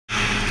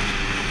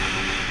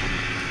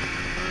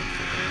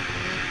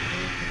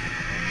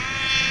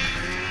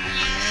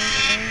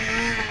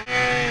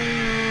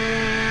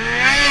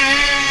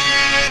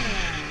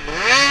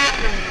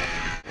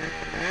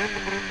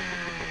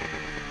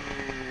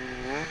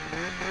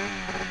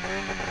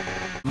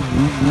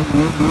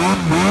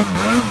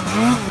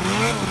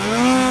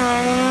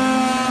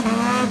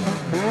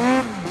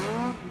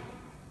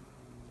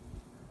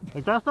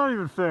Like, that's not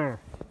even fair.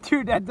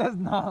 Dude, that does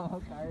not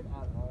look hard at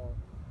all.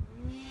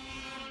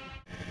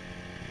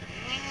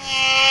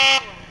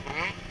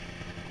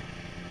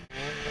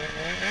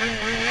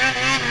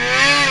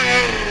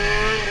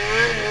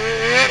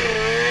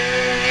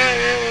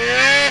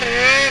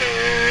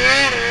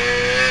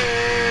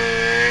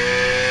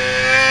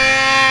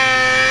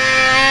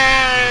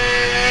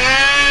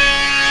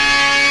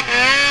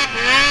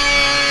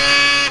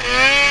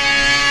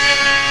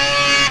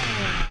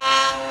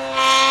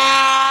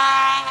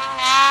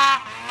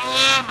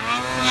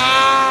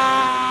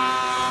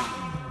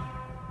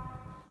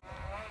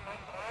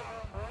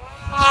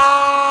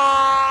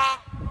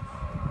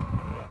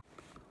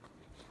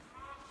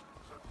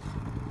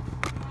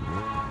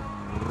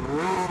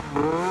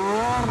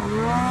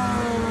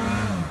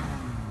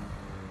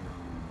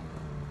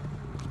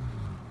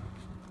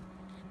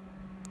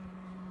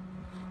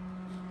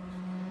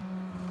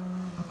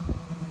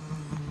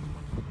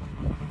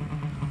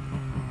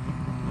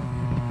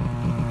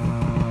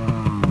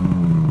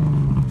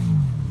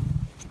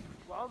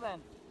 Well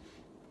then.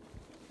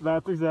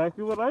 That's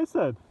exactly what I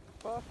said.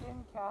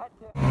 Fucking cat.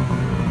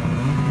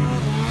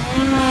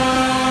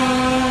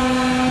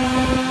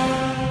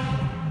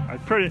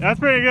 That's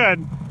pretty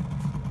good.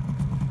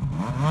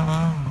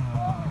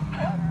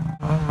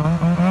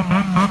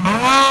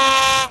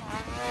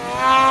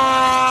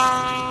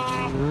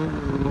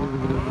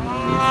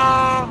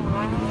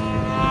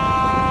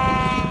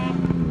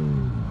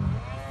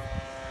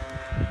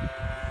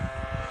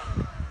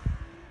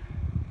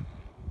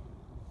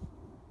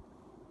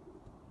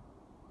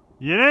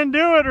 You didn't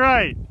do it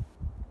right.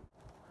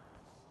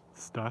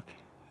 Stuck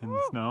in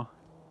the snow.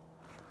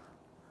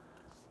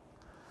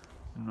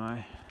 In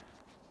my,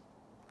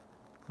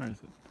 where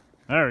is it?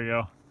 There we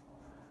go.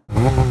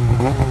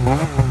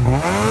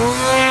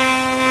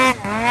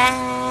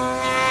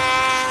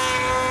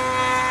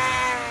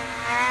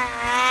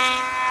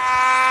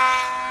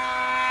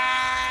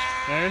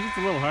 Yeah, it's just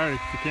a little hard.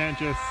 You can't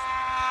just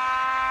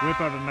whip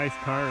out a nice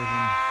car and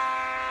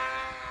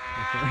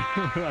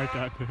like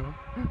that too.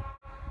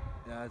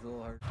 Yeah, it's a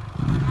little hard.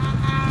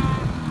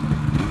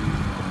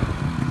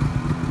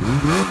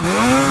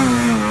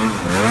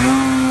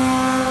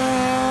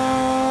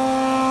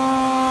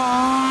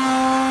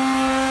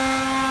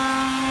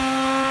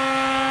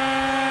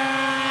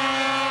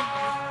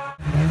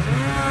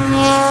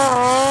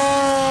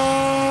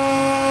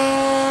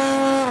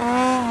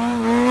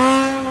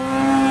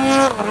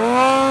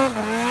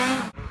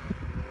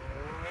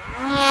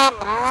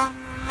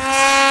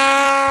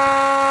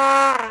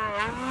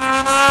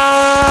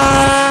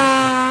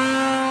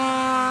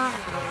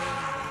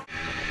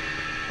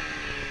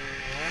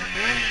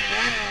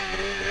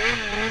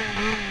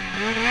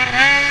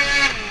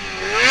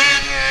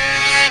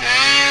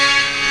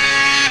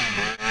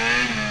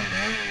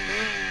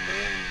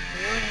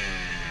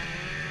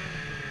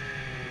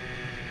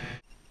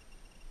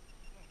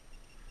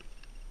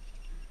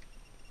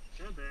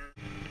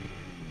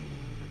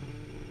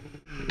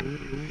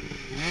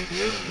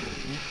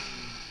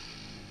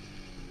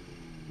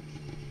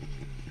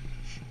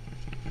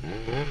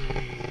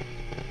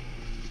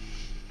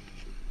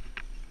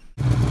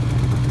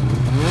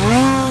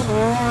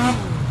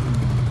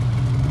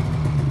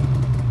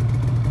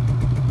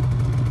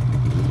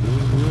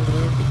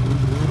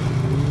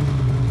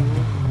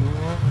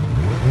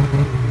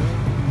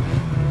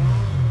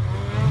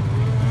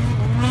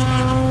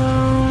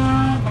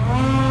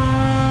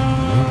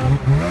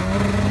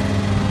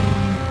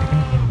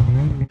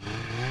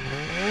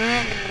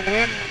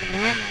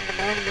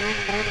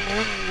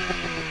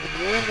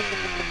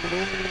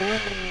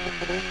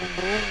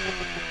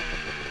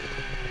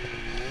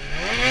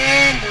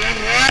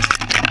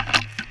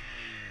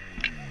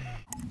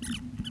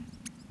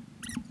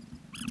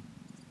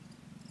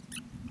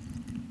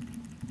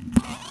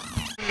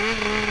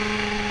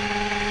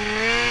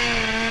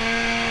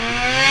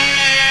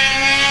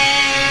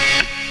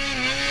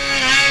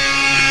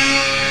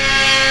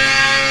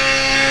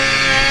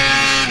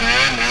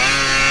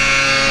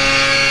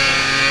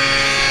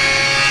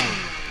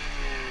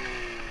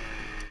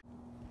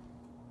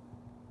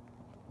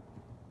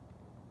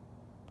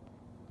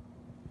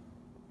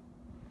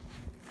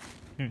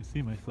 I can't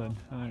see my sled.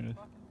 Oh, there it is.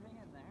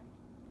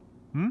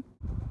 Hmm?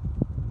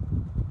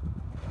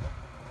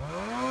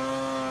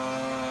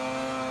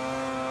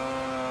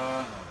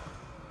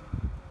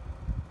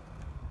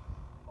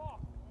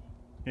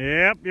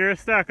 Yep, you're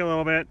stuck a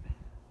little bit.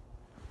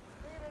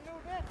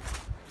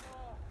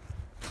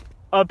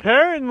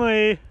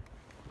 Apparently,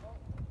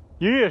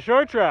 you need a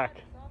short track.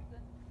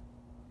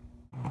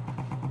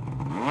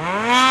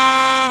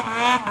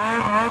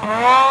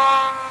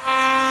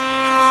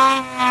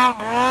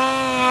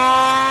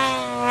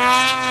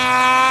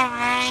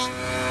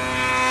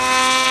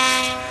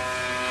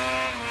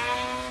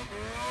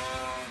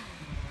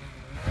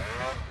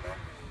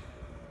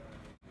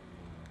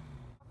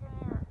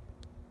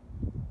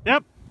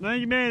 Yep, I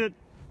think you made it.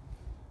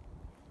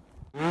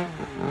 Bye.